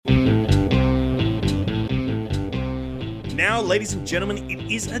now, ladies and gentlemen,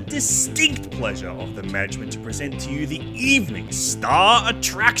 it is a distinct pleasure of the management to present to you the evening star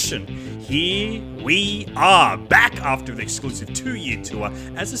attraction. Here we are, back after the exclusive 2-year tour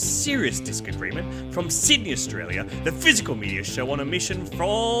as a serious disc agreement from Sydney, Australia, the physical media show on a mission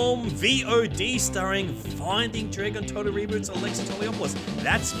from VOD starring Finding Dragon Total Reboot's Alexis Toliopoulos.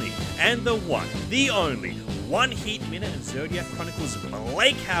 That's me, and the one, the only, One Heat Minute and Zodiac Chronicles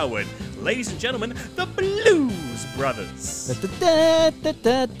Blake Howard. Ladies and gentlemen, the Blues Brothers.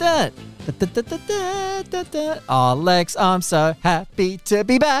 Oh, Lex, I'm so happy to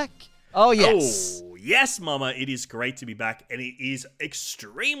be back. Oh, yes. Oh, yes, Mama. It is great to be back, and it is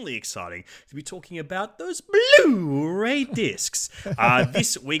extremely exciting to be talking about those Blu-ray discs.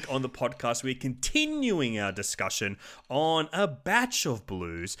 This week on the podcast, we're continuing our discussion on a batch of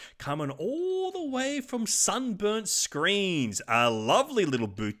blues coming all the way from Sunburnt Screens, a lovely little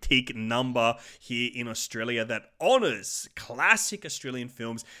boutique number here in Australia that honours classic Australian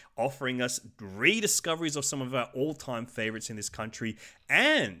films, offering us rediscoveries of some of our all-time favourites in this country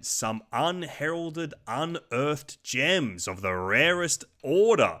and some unheralded, unearthed gems of the rarest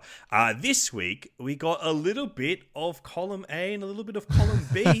order. This week, we got a little bit of column A and a little bit of column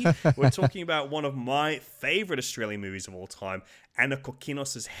B. We're talking about one of my favourite Australian movies of all time, Anna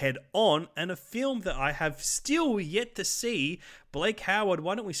Kokinos' Head On, and a film that I have still yet to see. Blake Howard,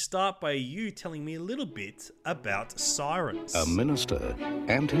 why don't we start by you telling me a little bit about Sirens? A minister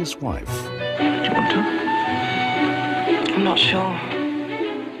and his wife. Do you want to? I'm not sure.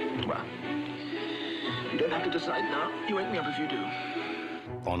 Well, you don't have to decide now. You wake me up if you do.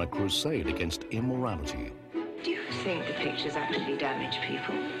 On a crusade against immorality. Do you think the pictures actually damage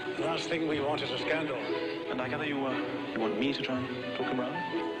people? The last thing we want is a scandal. And I gather you want me to try and talk him round?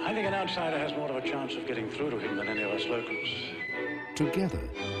 I think an outsider has more of a chance of getting through to him than any of us locals. Together,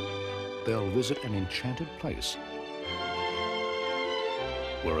 they'll visit an enchanted place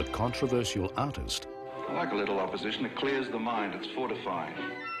where a controversial artist I like a little opposition. It clears the mind. It's fortifying.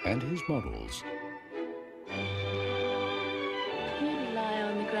 and his models You lie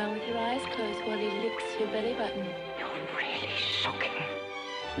on the ground with your eyes closed while he licks your belly button. You're really shocking.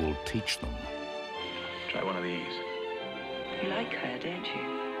 will teach them. Try one of these. You like her, don't you?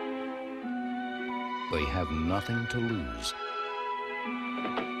 They have nothing to lose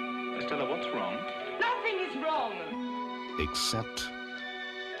Estella, what's wrong? Nothing is wrong. except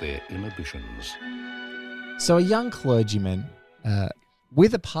their inhibitions. So a young clergyman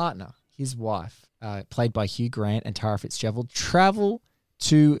with a partner, his wife, played by Hugh Grant and Tara Fitzgerald, travel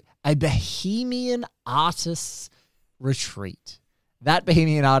to a Bohemian artist's retreat. That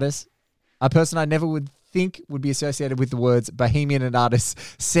Bohemian artist, a person I never would think would be associated with the words Bohemian and artist,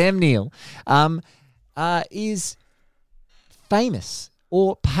 Sam Neill, is famous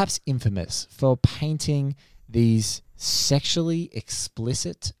or perhaps infamous for painting these sexually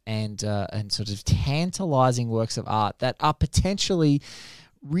explicit and sort of tantalizing works of art that are potentially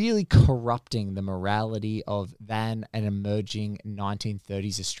really corrupting the morality of then an emerging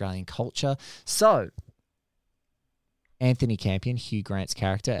 1930s Australian culture. So Anthony Campion, Hugh Grant's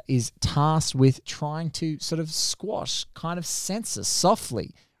character, is tasked with trying to sort of squash, kind of censor,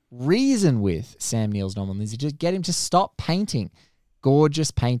 softly reason with Sam Neill's Norman Lindsay, to get him to stop painting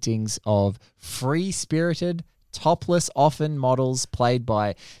gorgeous paintings of free-spirited, topless, often models played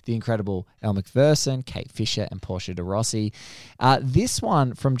by the incredible Elle Macpherson, Kate Fisher, and Portia de Rossi. This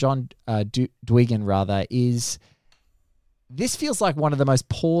one from John Dwigan, this feels like one of the most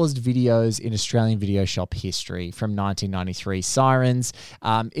paused videos in Australian video shop history from 1993, Sirens.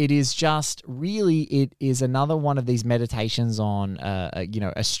 It is just really, it is another one of these meditations on,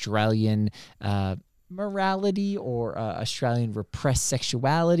 Australian morality or Australian repressed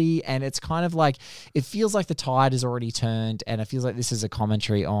sexuality, and it's kind of like, it feels like the tide has already turned, and it feels like this is a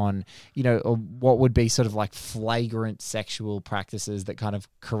commentary on, what would be sort of like flagrant sexual practices that kind of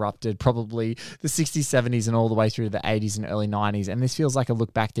corrupted probably the 60s, 70s, and all the way through the 80s and early 90s, and this feels like a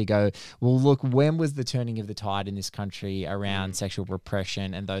look back to go, well, look, when was the turning of the tide in this country around sexual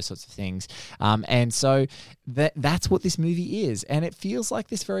repression and those sorts of things, and so that's what this movie is, and it feels like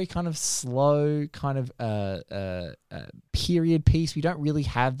this very kind of slow, kind of period piece. We don't really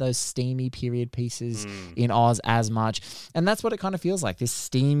have those steamy period pieces in Oz as much, and that's what it kind of feels like, this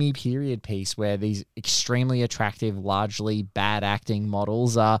steamy period piece where these extremely attractive, largely bad acting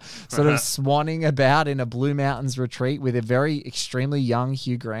models are sort of swanning about in a Blue Mountains retreat with a very extremely young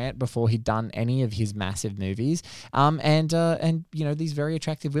Hugh Grant before he'd done any of his massive movies, and these very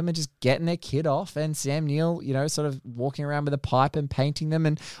attractive women just getting their kid off, and Sam Neill sort of walking around with a pipe and painting them,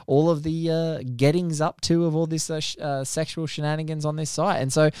 and all of the gettings up to of all this sexual shenanigans on this site.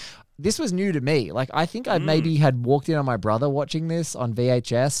 And so this was new to me. Like, I think I maybe had walked in on my brother watching this on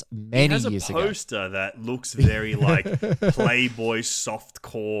VHS many years ago. It has a poster that looks very like Playboy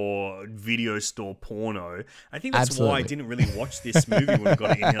softcore video store porno. I think that's why I didn't really watch this movie when we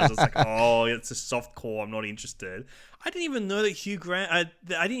got it in here. I was like, oh, it's a softcore. I'm not interested. I didn't even know that Hugh Grant.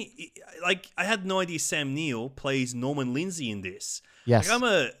 I had no idea Sam Neill plays Norman Lindsay in this. Yes.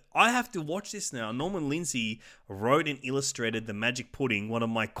 Like, I have to watch this now. Norman Lindsay wrote and illustrated The Magic Pudding, one of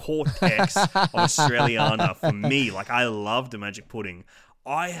my core texts of Australiana for me. Like, I love The Magic Pudding.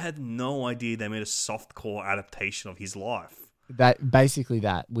 I had no idea they made a softcore adaptation of his life.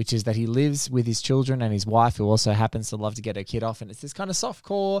 Which is that he lives with his children and his wife, who also happens to love to get her kid off, and it's this kind of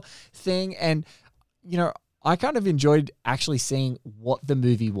softcore thing. And, you know, I kind of enjoyed actually seeing what the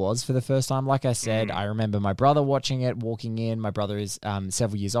movie was for the first time. Like I said, I remember my brother watching it, walking in. My brother is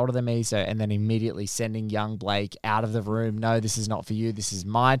several years older than me, and then immediately sending young Blake out of the room. No, this is not for you. This is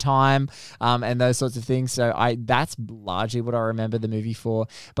my time, and those sorts of things. So that's largely what I remember the movie for.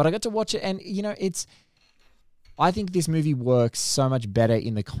 But I got to watch it, and you know, I think this movie works so much better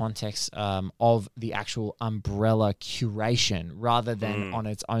in the context of the actual umbrella curation rather than on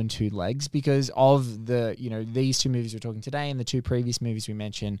its own two legs, because of the, you know, these two movies we're talking today and the two previous movies we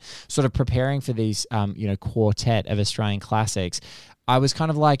mentioned, sort of preparing for these, quartet of Australian classics. I was kind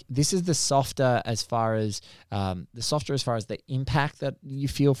of like, this is the softer as far as the impact that you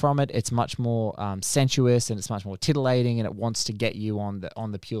feel from it. It's much more sensuous, and it's much more titillating, and it wants to get you on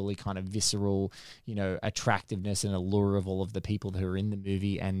the purely kind of visceral, you know, attractiveness and allure of all of the people who are in the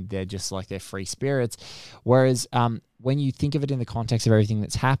movie, and they're just like, they're free spirits. Whereas when you think of it in the context of everything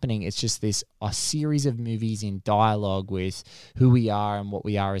that's happening, it's just a series of movies in dialogue with who we are and what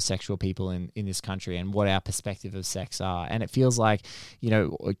we are as sexual people in this country, and what our perspective of sex are. And it feels like, you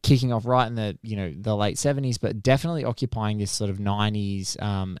know, kicking off right in the late 70s, but definitely occupying this sort of 90s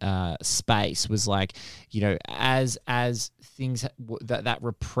space was like, you know, as things that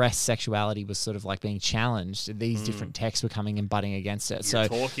repressed sexuality was sort of like being challenged, these different texts were coming and butting against it. You're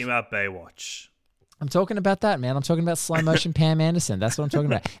talking about Baywatch. I'm talking about that, man. I'm talking about slow motion Pam Anderson. That's what I'm talking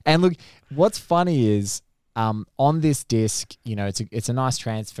about. And look, what's funny is on this disc, you know, it's a nice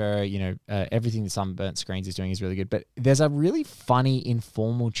transfer. You know, everything that Sunburnt Screens is doing is really good. But there's a really funny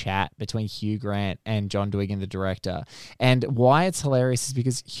informal chat between Hugh Grant and John Dwiggin, the director. And why it's hilarious is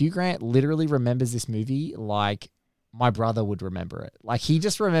because Hugh Grant literally remembers this movie like my brother would remember it. Like, he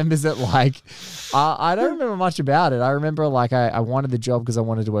just remembers it like, I don't remember much about it. I remember, like, I wanted the job because I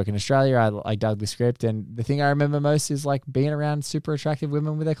wanted to work in Australia. I dug the script, and the thing I remember most is, like, being around super attractive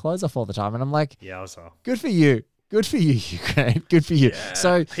women with their clothes off all the time. And I'm like, yeah, also. Good for you. Good for you, Hugh Grant. Good for you. Yeah.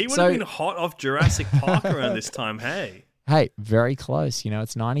 So he would have been hot off Jurassic Park around this time, hey? Hey, very close. You know,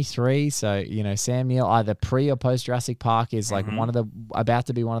 it's 93. So, you know, Sam Neill, either pre or post Jurassic Park, is like about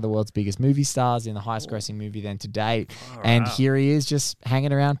to be one of the world's biggest movie stars, in the highest grossing movie then to date. And here he is just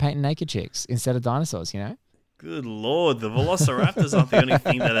hanging around painting naked chicks instead of dinosaurs, you know? Good Lord, the Velociraptors aren't the only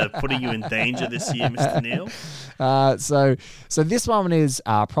thing that are putting you in danger this year, Mr. Neil. So this one is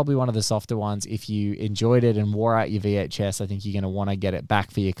probably one of the softer ones. If you enjoyed it and wore out your VHS, I think you're going to want to get it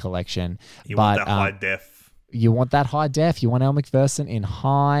back for your collection. You want that high def. You want that high def. You want Elle Macpherson in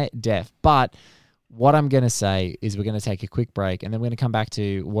high def. But what I'm going to say is we're going to take a quick break, and then we're going to come back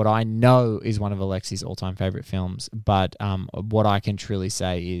to what I know is one of Alexi's all-time favorite films. But what I can truly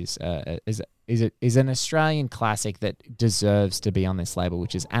say is an Australian classic that deserves to be on this label,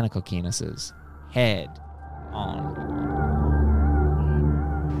 which is Anna Kourkinos's Head On.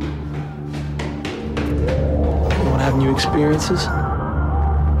 You want to have new experiences?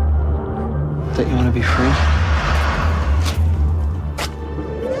 That you want to be free?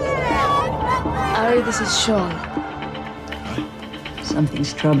 Ari, this is Sean.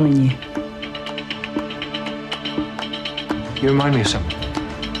 Something's troubling you. You remind me of someone.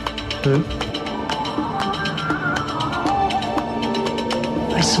 Who?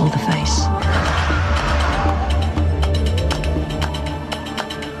 I saw the face.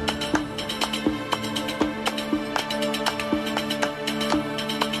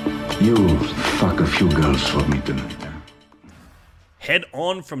 You fuck a few girls for me tonight. Head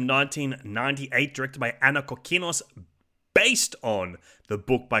On from 1998, directed by Anna Kourkinos, based on the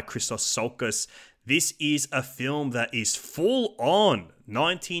book by Christos Tsiolkas. This is a film that is full on.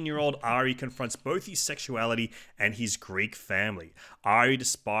 19-year-old Ari confronts both his sexuality and his Greek family. Ari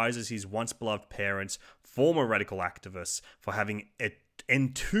despises his once beloved parents, former radical activists, for having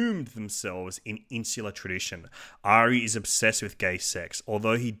entombed themselves in insular tradition. Ari is obsessed with gay sex,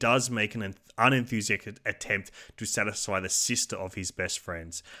 although he does make an unenthusiastic attempt to satisfy the sister of his best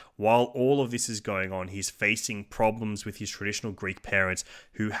friends. While all of this is going on, he's facing problems with his traditional Greek parents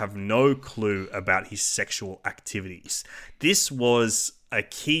who have no clue about his sexual activities. This was a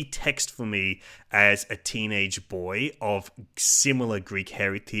key text for me as a teenage boy of similar Greek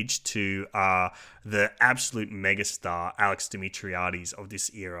heritage to the absolute megastar Alex Dimitriades of this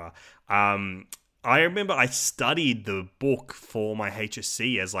era. I remember I studied the book for my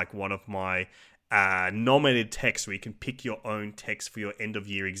HSC as like one of my nominated texts where you can pick your own text for your end of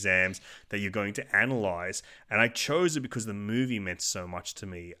year exams that you're going to analyze. And I chose it because the movie meant so much to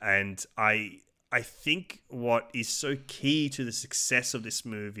me. And I think what is so key to the success of this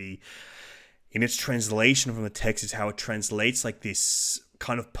movie in its translation from the text is how it translates like this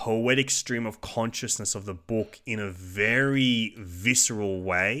kind of poetic stream of consciousness of the book in a very visceral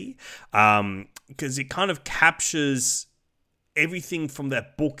way, because it kind of captures everything from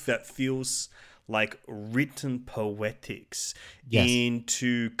that book that feels like written poetics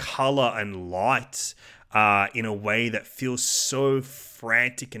into color and light in a way that feels so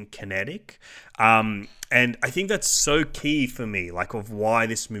frantic and kinetic. And I think that's so key for me, like of why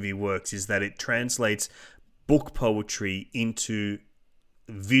this movie works, is that it translates book poetry into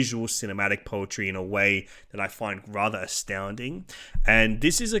visual cinematic poetry in a way that I find rather astounding. And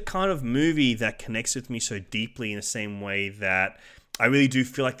this is a kind of movie that connects with me so deeply in the same way that I really do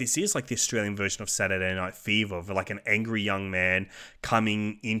feel like this is like the Australian version of Saturday Night Fever, of like an angry young man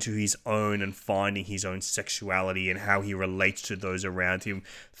coming into his own and finding his own sexuality and how he relates to those around him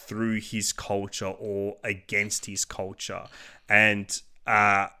through his culture or against his culture. And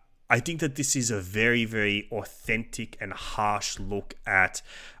I think that this is a very, very authentic and harsh look at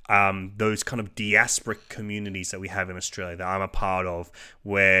those kind of diasporic communities that we have in Australia that I'm a part of,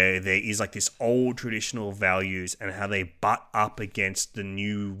 where there is like this old traditional values and how they butt up against the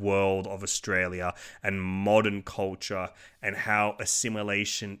new world of Australia and modern culture, and how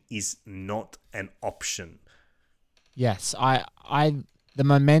assimilation is not an option. Yes, the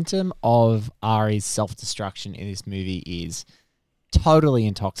momentum of Ari's self-destruction in this movie is totally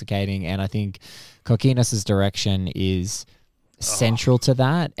intoxicating, and I think Kokinos' direction is central to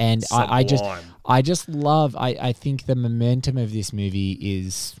that. And I just love, I think the momentum of this movie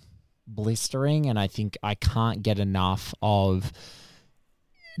is blistering, and I think I can't get enough of,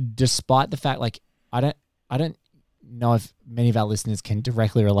 despite the fact, like, I don't know if many of our listeners can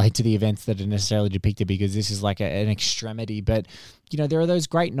directly relate to the events that are necessarily depicted, because this is like an extremity, but you know, there are those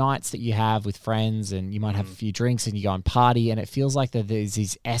great nights that you have with friends, and you might have a few drinks and you go and party, and it feels like that there's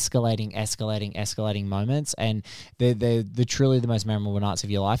these escalating moments, and they're truly the most memorable nights of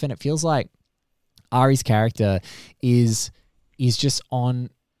your life. And it feels like Ari's character is just on,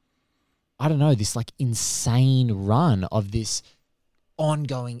 I don't know, this like insane run of this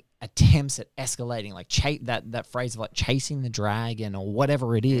ongoing attempts at escalating, like that phrase of like chasing the dragon or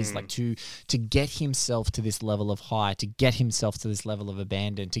whatever it is, like to get himself to this level of high, to get himself to this level of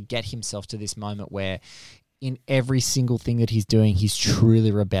abandon, to get himself to this moment where in every single thing that he's doing, he's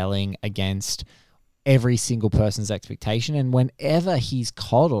truly rebelling against every single person's expectation. And whenever he's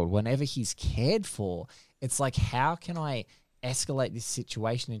coddled, whenever he's cared for, it's like, how can I escalate this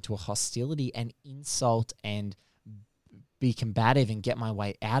situation into a hostility and insult and be combative and get my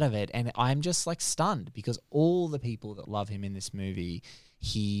way out of it? And I'm just like stunned, because all the people that love him in this movie,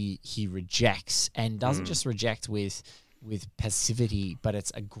 he rejects, and doesn't just reject with passivity, but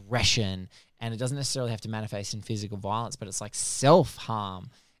it's aggression, and it doesn't necessarily have to manifest in physical violence, but it's like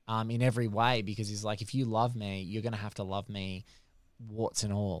self-harm in every way, because he's like, if you love me, you're going to have to love me warts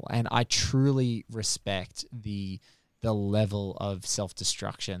and all. And I truly respect the level of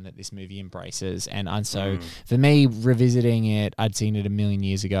self-destruction that this movie embraces. And so for me, revisiting it, I'd seen it a million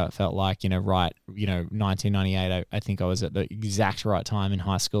years ago. It felt like, 1998, I think I was at the exact right time in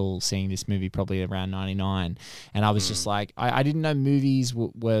high school seeing this movie, probably around 99. And I was just like, I didn't know movies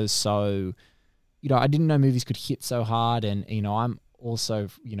were so, I didn't know movies could hit so hard. And, I'm also,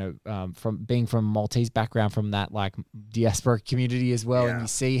 from being from Maltese background, from that like diaspora community as well. Yeah. And you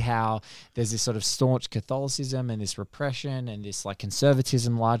see how there's this sort of staunch Catholicism and this repression and this like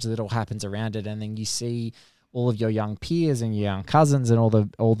conservatism largely that all happens around it. And then you see all of your young peers and your young cousins and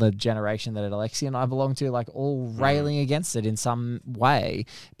all the generation that Alexi and I belong to, like all railing against it in some way,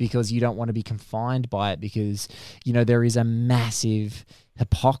 because you don't want to be confined by it, because, there is a massive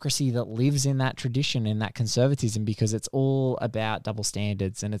hypocrisy that lives in that tradition, in that conservatism, because it's all about double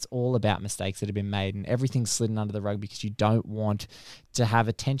standards and it's all about mistakes that have been made and everything's slidden under the rug because you don't want to have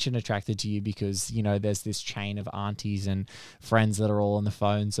attention attracted to you because, you know, there's this chain of aunties and friends that are all on the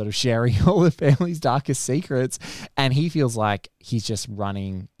phone sort of sharing all the family's darkest secrets. And he feels like he's just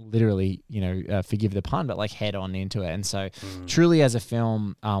running literally, you know, forgive the pun, but like head on into it. And so truly as a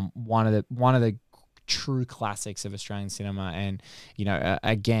film, one of the true classics of Australian cinema, and you know,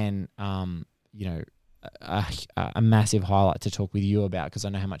 again, you know, a massive highlight to talk with you about because I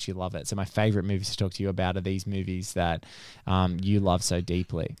know how much you love it. So my favorite movies to talk to you about are these movies that you love so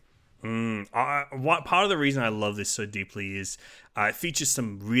deeply. Part of the reason I love this so deeply is it features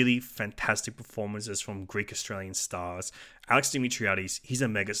some really fantastic performances from Greek Australian stars. Alex Dimitriades, he's a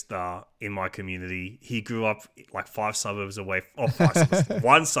megastar in my community. He grew up like one suburb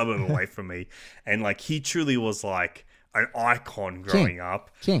away from me, and like he truly was like an icon growing up.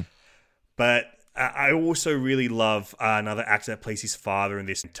 King. But I also really love another actor that plays his father in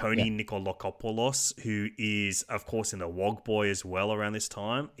this, Tony Nikolakopoulos, who is, of course, in The Wog Boy as well around this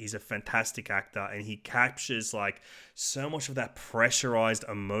time. He's a fantastic actor, and he captures like so much of that pressurized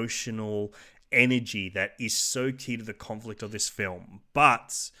emotional energy that is so key to the conflict of this film.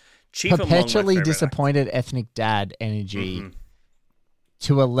 But perpetually disappointed ethnic dad energy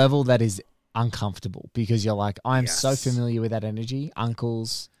to a level that is uncomfortable because you're like, I'm so familiar with that energy.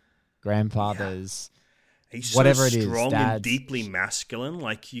 Uncles, grandfathers, he's whatever so it is, strong dads. and deeply masculine.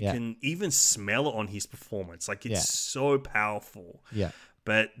 Like you can even smell it on his performance. Like it's so powerful. Yeah.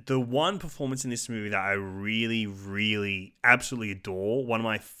 But the one performance in this movie that I really, really absolutely adore, one of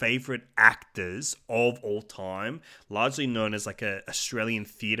my favorite actors of all time, largely known as like a Australian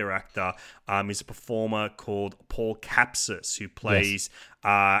theatre actor, is a performer called Paul Kapsis, who plays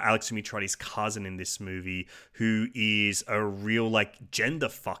Alex Dimitriades' cousin in this movie, who is a real like gender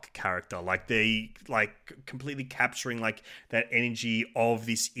fuck character. Like they like completely capturing like that energy of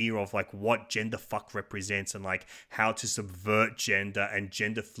this era of like what gender fuck represents and like how to subvert gender and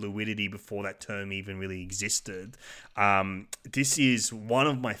gender fluidity before that term even really existed. This is one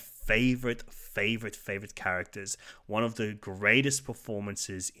of my favorite characters, one of the greatest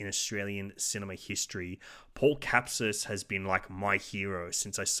performances in Australian cinema history. Paul Kapsis has been like my hero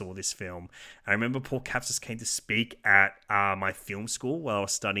since I saw this film. I remember Paul Kapsis came to speak at my film school while I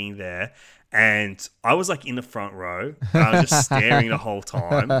was studying there, and I was like in the front row. I was just staring the whole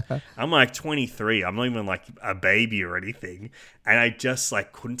time. I'm like 23. I'm not even like a baby or anything. And I just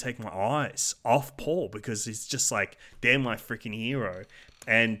like couldn't take my eyes off Paul because it's just like, they're my freaking hero.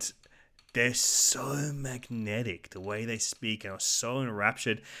 And they're so magnetic, the way they speak, and I was so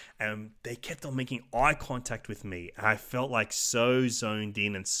enraptured, and they kept on making eye contact with me, and I felt like so zoned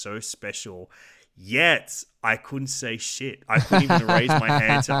in and so special, yet I couldn't say shit. I couldn't even raise my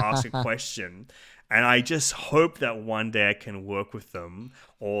hand to ask a question, and I just hope that one day I can work with them,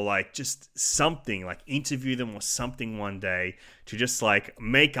 or like just something, like interview them or something one day to just like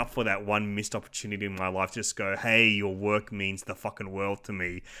make up for that one missed opportunity in my life. Just go, hey, your work means the fucking world to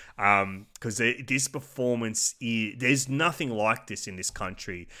me. Because this performance, there's nothing like this in this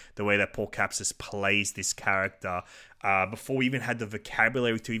country, the way that Paul Kapsis plays this character. Before we even had the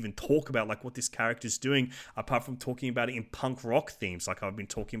vocabulary to even talk about like what this character is doing, apart from talking about it in punk rock themes, like I've been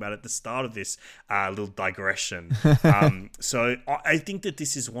talking about at the start of this little digression. So I think that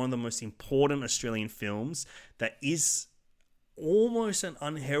this is one of the most important Australian films that is almost an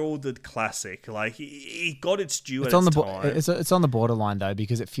unheralded classic. Like it got its due at its time. It's on the borderline though,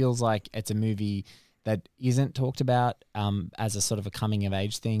 because it feels like it's a movie that isn't talked about as a sort of a coming of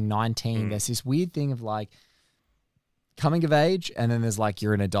age thing. 19, there's this weird thing of like coming of age, and then there's like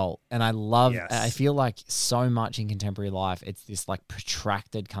you're an adult, and I feel like so much in contemporary life it's this like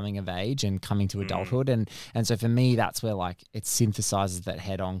protracted coming of age and coming to adulthood, and so for me that's where like it synthesizes that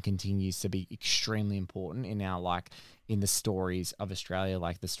head on continues to be extremely important in our like in the stories of Australia,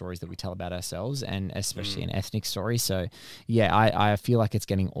 like the stories that we tell about ourselves, and especially in ethnic stories. So yeah, I feel like it's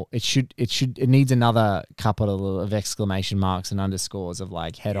getting it needs another couple of exclamation marks and underscores of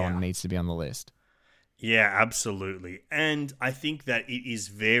like head on needs to be on the list. Yeah, absolutely. And I think that it is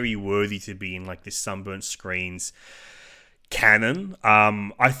very worthy to be in like this Sunburnt Screens canon.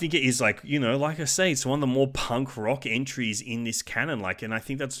 I think it is like, you know, like I say, it's one of the more punk rock entries in this canon. Like, and I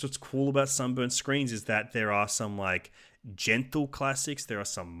think that's what's cool about Sunburnt Screens is that there are some like gentle classics, there are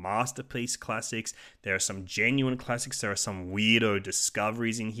some masterpiece classics, there are some genuine classics, there are some weirdo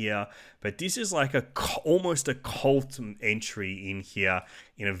discoveries in here, but this is like almost a cult entry in here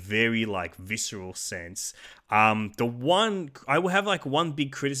in a very like visceral sense. I will have like one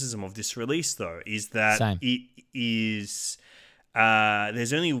big criticism of this release though is that it is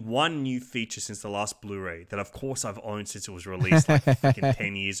There's only one new feature since the last Blu-ray that, of course, I've owned since it was released like freaking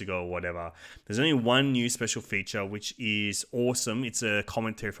 10 years ago or whatever. There's only one new special feature, which is awesome. It's a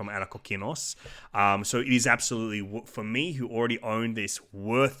commentary from Anna Kokinos. So it is absolutely, for me, who already owned this,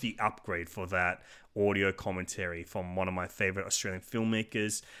 worth the upgrade for that audio commentary from one of my favorite Australian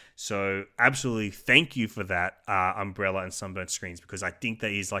filmmakers. So absolutely thank you for that, Umbrella and Sunburnt Screens, because I think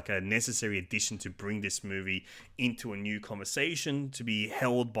that is like a necessary addition to bring this movie into a new conversation to be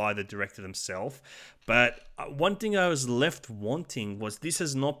held by the director himself. But one thing I was left wanting was this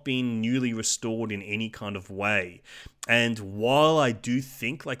has not been newly restored in any kind of way. And while I do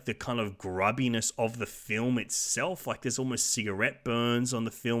think like the kind of grubbiness of the film itself, like there's almost cigarette burns on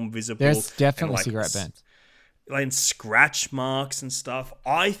the film visible. There's definitely like, cigarette burns. And scratch marks and stuff.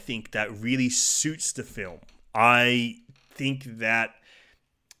 I think that really suits the film. I think that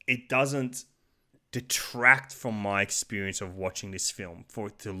it doesn't detract from my experience of watching this film for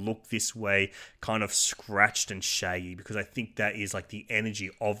it to look this way, kind of scratched and shaggy, because I think that is like the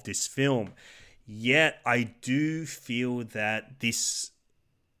energy of this film. Yet I do feel that this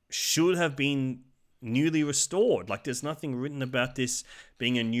should have been newly restored. Like there's nothing written about this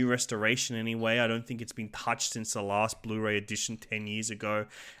being a new restoration anyway. I don't think it's been touched since the last Blu-ray edition 10 years ago,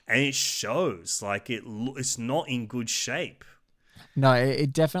 and it shows like it's not in good shape. No,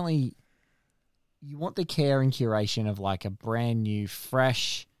 it definitely, you want the care and curation of like a brand new,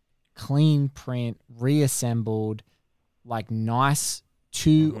 fresh, clean print, reassembled, like nice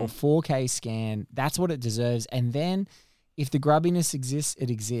 2 or 4K scan. That's what it deserves. And then if the grubbiness exists, it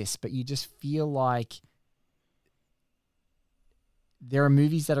exists. But you just feel like there are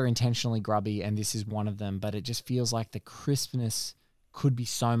movies that are intentionally grubby, and this is one of them. But it just feels like the crispness could be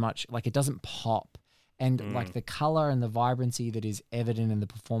so much, like it doesn't pop. And like the color and the vibrancy that is evident in the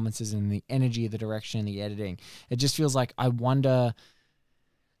performances and the energy of the direction and the editing, it just feels like, I wonder,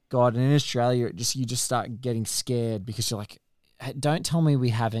 God, and in Australia, you just start getting scared because you're like, don't tell me we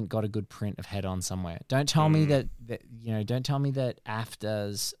haven't got a good print of Head On somewhere. Don't tell me that don't tell me that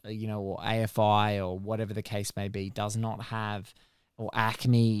AFTRS, or AFI or whatever the case may be, does not have, or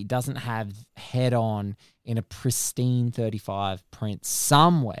Acme doesn't have Head On in a pristine 35 print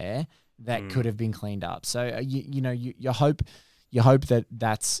somewhere that could have been cleaned up. So you hope that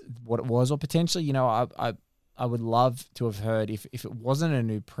that's what it was, or potentially, I would love to have heard if it wasn't a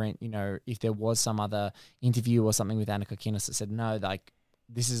new print, if there was some other interview or something with Anna Kokinos that said, no, like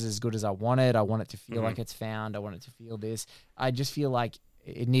this is as good as I want it. I want it to feel like it's found. I want it to feel this. I just feel like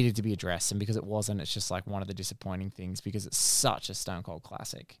it needed to be addressed, and because it wasn't, it's just like one of the disappointing things because it's such a stone cold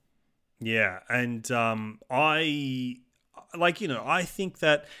classic. Yeah, and I think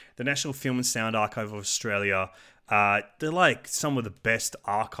that the National Film and Sound Archive of Australia, they're like some of the best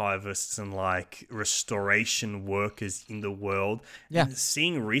archivists and like restoration workers in the world. Yeah. And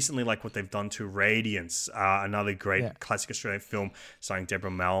seeing recently like what they've done to Radiance, another great classic Australian film starring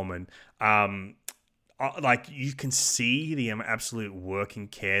Deborah Mailman. Like you can see the absolute work and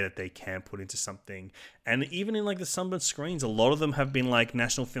care that they can put into something. And even in like the Sunburnt Screens, a lot of them have been like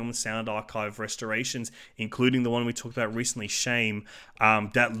National Film and Sound Archive restorations, including the one we talked about recently, Shame,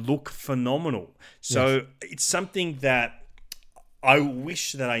 that look phenomenal. So it's something that I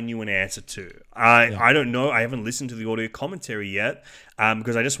wish that I knew an answer to. I don't know. I haven't listened to the audio commentary yet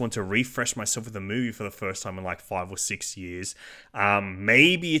because I just want to refresh myself with the movie for the first time in like 5 or 6 years.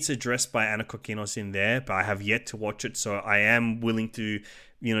 Maybe it's addressed by Anna Kokinos in there, but I have yet to watch it. So I am willing to,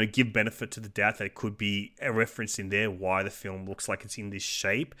 give benefit to the doubt that it could be a reference in there why the film looks like it's in this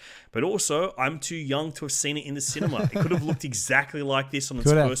shape. But also, I'm too young to have seen it in the cinema. It could have looked exactly like this on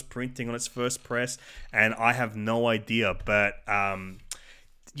its first printing, on its first press, and I have no idea. But to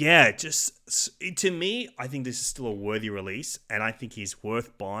me, I think this is still a worthy release, and I think he's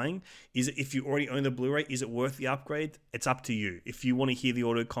worth buying. If you already own the Blu-ray, is it worth the upgrade? It's up to you. If you want to hear the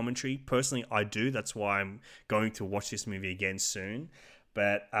audio commentary, personally, I do. That's why I'm going to watch this movie again soon.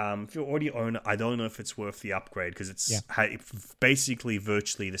 But if you already own it, I don't know if it's worth the upgrade because it's basically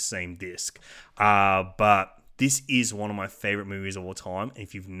virtually the same disc. But this is one of my favorite movies of all time. And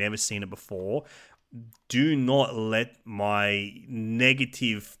if you've never seen it before, do not let my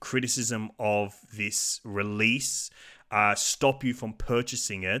negative criticism of this release stop you from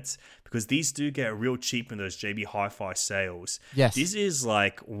purchasing it, because these do get real cheap in those JB Hi-Fi sales. Yes. This is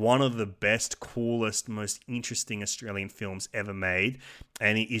like one of the best, coolest, most interesting Australian films ever made,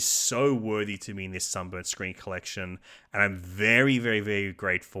 and it is so worthy to be in this Sunburnt Screen collection, and I'm very, very, very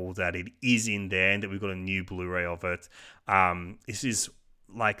grateful that it is in there and that we've got a new Blu-ray of it. This is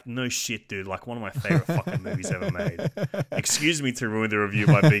like, no shit, dude. Like, one of my favorite fucking movies ever made. Excuse me to ruin the review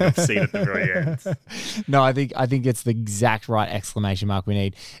by being obscene at the very end. No, I think it's the exact right exclamation mark we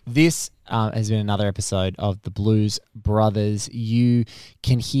need. This has been another episode of the Blues Brothers. You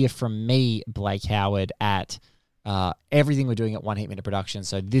can hear from me, Blake Howard, at everything we're doing at One Heat Minute Productions.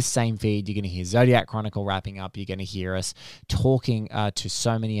 So this same feed, you're going to hear Zodiac Chronicle wrapping up. You're going to hear us talking to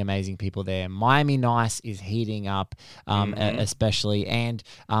so many amazing people there. Miami Nice is heating up, especially. And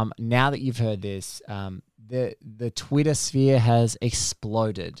now that you've heard this, the Twitter sphere has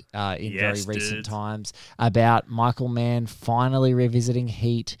exploded in very recent times about Michael Mann finally revisiting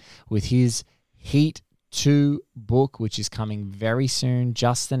Heat with his Heat 2 book, which is coming very soon,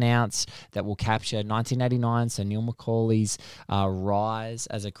 just announced, that will capture 1989, so Neil McCauley's rise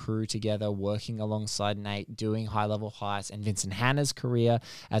as a crew together, working alongside Nate, doing high-level heights, and Vincent Hanna's career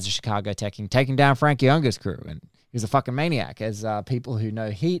as a Chicago taking down Frankie Unger's crew. And he was a fucking maniac, as people who know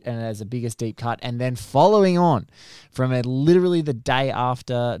Heat, and as the biggest deep cut. And then following on from literally the day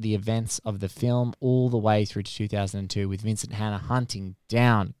after the events of the film all the way through to 2002 with Vincent Hanna hunting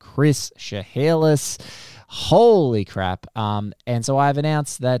down Chris Shiherlis. Holy crap. And so I've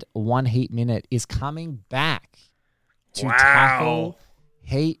announced that One Heat Minute is coming back to tackle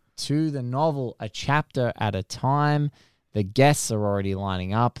Heat 2, the novel, a chapter at a time. The guests are already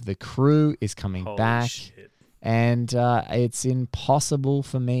lining up. The crew is coming back. Shit. And it's impossible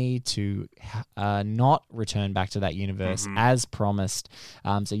for me to not return back to that universe as promised.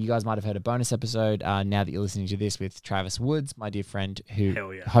 So you guys might have heard a bonus episode now that you're listening to this with Travis Woods, my dear friend, who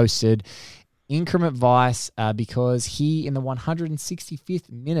hosted Increment Vice, because he, in the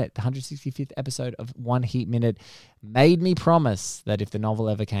 165th episode of One Heat Minute, made me promise that if the novel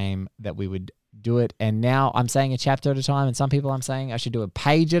ever came, that we would do it. And now I'm saying a chapter at a time, and some people I'm saying I should do a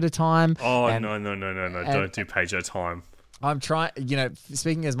page at a time. Oh, no. Don't do page at a time. I'm trying,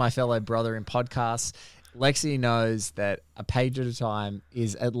 speaking as my fellow brother in podcasts, Lexi knows that a page at a time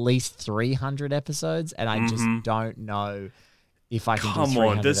is at least 300 episodes, and I just don't know if I can do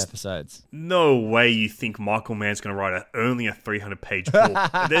 300 episodes. No way you think Michael Mann's going to write only a 300-page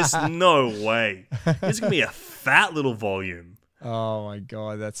book. There's no way. It's going to be a fat little volume. Oh my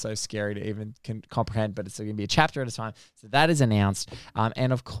God, that's so scary to even comprehend, but it's going to be a chapter at a time. So that is announced.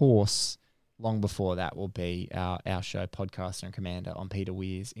 And of course, long before that will be our show, Podcaster and Commander, on Peter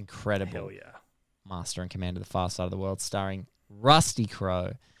Weir's incredible Master and Commander, The Far Side of the World, starring Rusty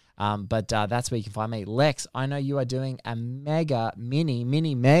Crowe. But that's where you can find me. Lex, I know you are doing a mega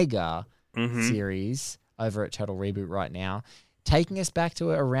series over at Total Reboot right now, taking us back to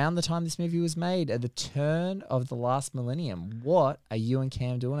around the time this movie was made, at the turn of the last millennium. What are you and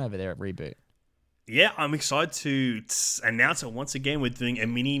Cam doing over there at Reboot? Yeah, I'm excited to announce it once again. We're doing a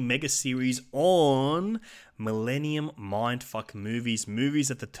mega series on Millennium Mindfuck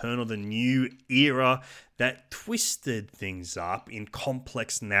movies at the turn of the new era that twisted things up in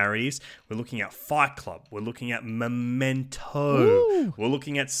complex narratives. We're looking at Fight Club. We're looking at Memento. Woo! We're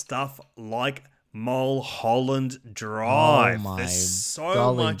looking at stuff like Mulholland Drive. There's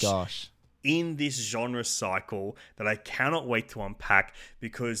so much in this genre cycle that I cannot wait to unpack,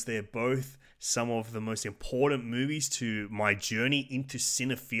 because they're both some of the most important movies to my journey into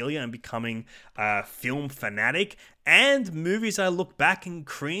cinephilia and becoming a film fanatic, and movies I look back and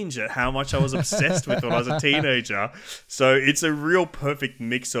cringe at how much I was obsessed with when I was a teenager. So it's a real perfect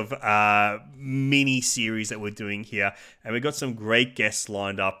mix of mini series that we're doing here, and we've got some great guests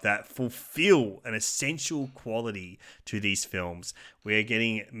lined up that fulfill an essential quality to these films. We're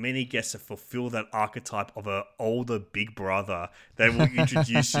getting many guests that fulfill that archetype of an older big brother that will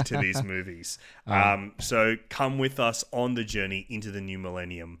introduce you to these movies. So come with us on the journey into the new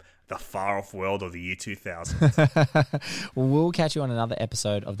millennium, the far-off world of the year 2000. Well, we'll catch you on another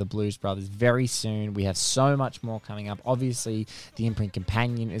episode of the Blues Brothers very soon. We have so much more coming up. Obviously, the Imprint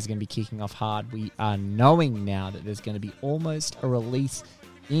Companion is going to be kicking off hard. We are knowing now that there's going to be almost a release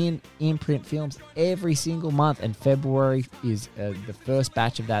in Imprint Films every single month, and February is the first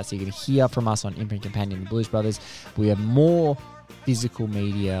batch of that, so you're going to hear from us on Imprint Companion and Blues Brothers. We have more physical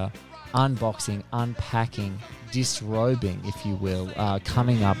media, unboxing, unpacking, disrobing, if you will,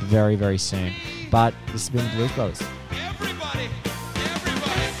 coming up very, very soon. But this has been Blues Brothers. Everybody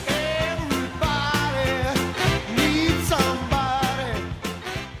needs somebody.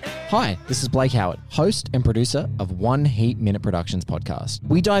 Hi, this is Blake Howard, host and producer of One Heat Minute Productions podcast.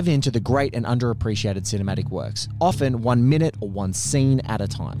 We dive into the great and underappreciated cinematic works, often 1 minute or one scene at a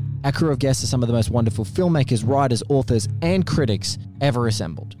time. Our crew of guests are some of the most wonderful filmmakers, writers, authors, and critics ever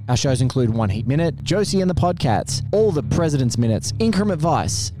assembled. Our shows include One Heat Minute, Josie and the Podcats, All the President's Minutes, Increment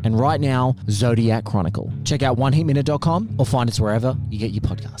Vice, and right now, Zodiac Chronicle. Check out oneheatminute.com or find us wherever you get your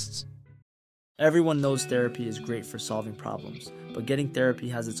podcasts. Everyone knows therapy is great for solving problems, but getting therapy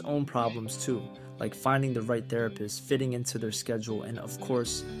has its own problems too, like finding the right therapist, fitting into their schedule, and of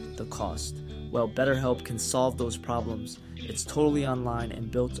course, the cost. Well, BetterHelp can solve those problems. It's totally online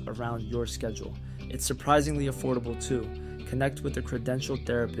and built around your schedule. It's surprisingly affordable too. Connect with a credentialed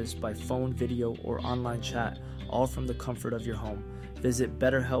therapist by phone, video, or online chat, all from the comfort of your home. Visit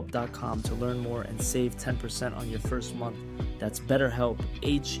BetterHelp.com to learn more and save 10% on your first month. That's BetterHelp,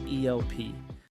 H-E-L-P.